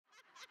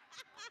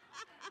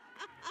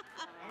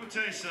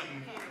tell you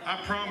something.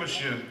 I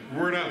promise you,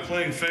 we're not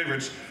playing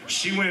favorites.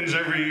 She wins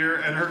every year,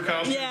 and her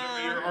costumes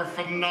every year are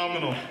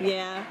phenomenal.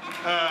 Yeah.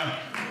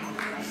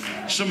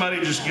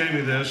 Somebody just gave me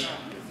this.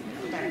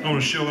 I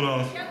want to show it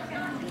off.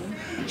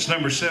 It's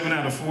number 7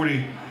 out of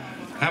 40.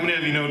 How many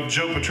of you know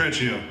Joe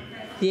Petrecchio?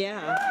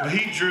 Yeah. Well,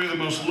 he drew the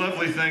most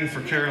lovely thing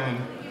for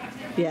Carolyn.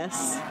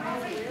 Yes.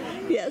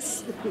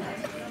 Yes.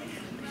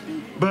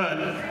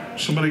 But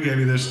somebody gave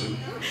me this. Is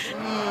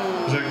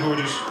that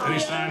gorgeous? And he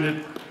signed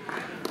it.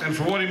 And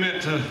for what he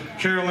meant to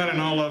Carolyn and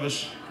all of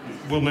us,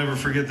 we'll never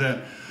forget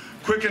that.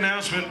 Quick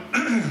announcement.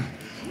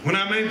 When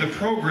I made the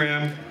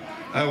program,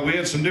 we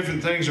had some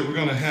different things that were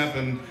going to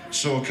happen.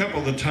 So a couple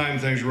of the time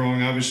things were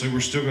wrong. Obviously, we're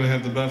still going to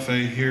have the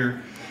buffet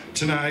here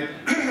tonight.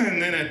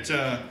 And then at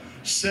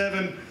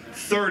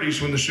 7:30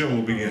 is when the show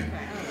will begin.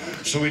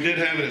 So we did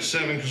have it at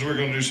 7 because we're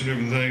going to do some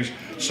different things.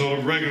 So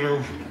the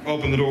regular,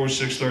 open the doors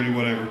 6:30,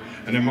 whatever.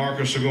 And then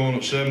Marcus will go on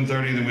at 7:30.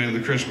 Then we have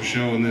the Christmas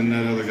show, and then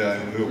that other guy.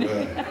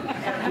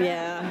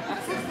 Yeah.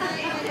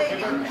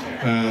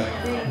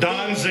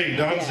 Don Z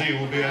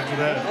will be after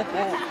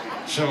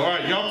that. So all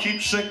right, y'all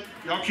keep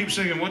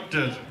singing. What?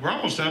 We're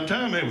almost out of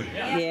time, ain't we?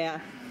 Yeah.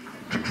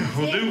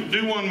 We'll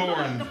do one more.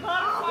 And